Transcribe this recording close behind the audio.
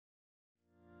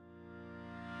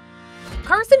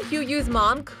Carson Huyu's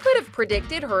mom could have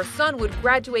predicted her son would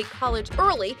graduate college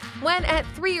early when, at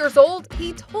 3 years old,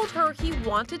 he told her he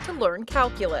wanted to learn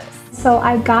calculus. So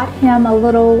I got him a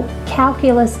little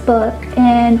calculus book,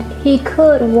 and he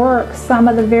could work some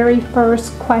of the very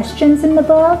first questions in the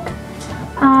book.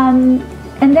 And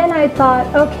then I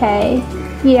thought, okay,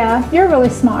 yeah, you're really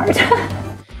smart.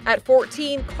 At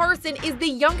 14, Carson is the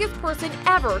youngest person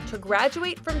ever to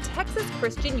graduate from Texas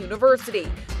Christian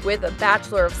University, with a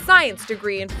Bachelor of Science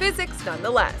degree in physics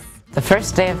nonetheless. The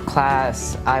first day of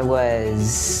class, I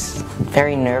was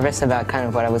very nervous about kind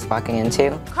of what I was walking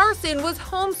into. Carson was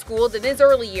homeschooled in his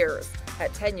early years.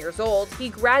 At 10 years old, he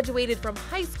graduated from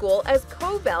high school as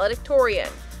co-valedictorian.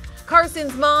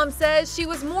 Carson's mom says she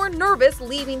was more nervous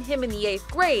leaving him in the 8th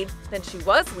grade than she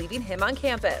was leaving him on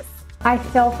campus. I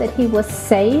felt that he was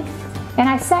safe, and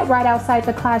I sat right outside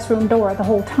the classroom door the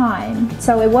whole time.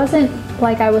 So it wasn't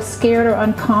like I was scared or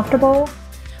uncomfortable.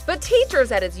 But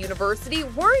teachers at his university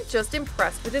weren't just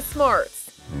impressed with his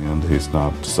smarts. And he's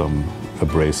not some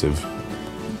abrasive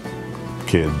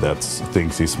kid that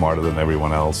thinks he's smarter than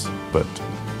everyone else, but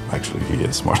actually he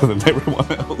is smarter than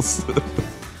everyone else.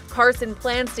 Carson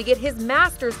plans to get his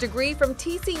master's degree from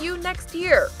TCU next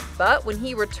year, but when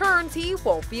he returns, he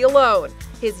won't be alone.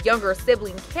 His younger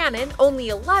sibling, Cannon, only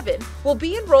 11, will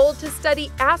be enrolled to study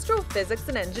astrophysics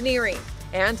and engineering.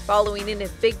 And following in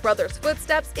his big brother's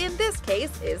footsteps in this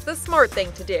case is the smart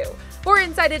thing to do. For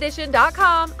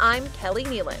InsideEdition.com, I'm Kelly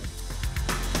Nealon.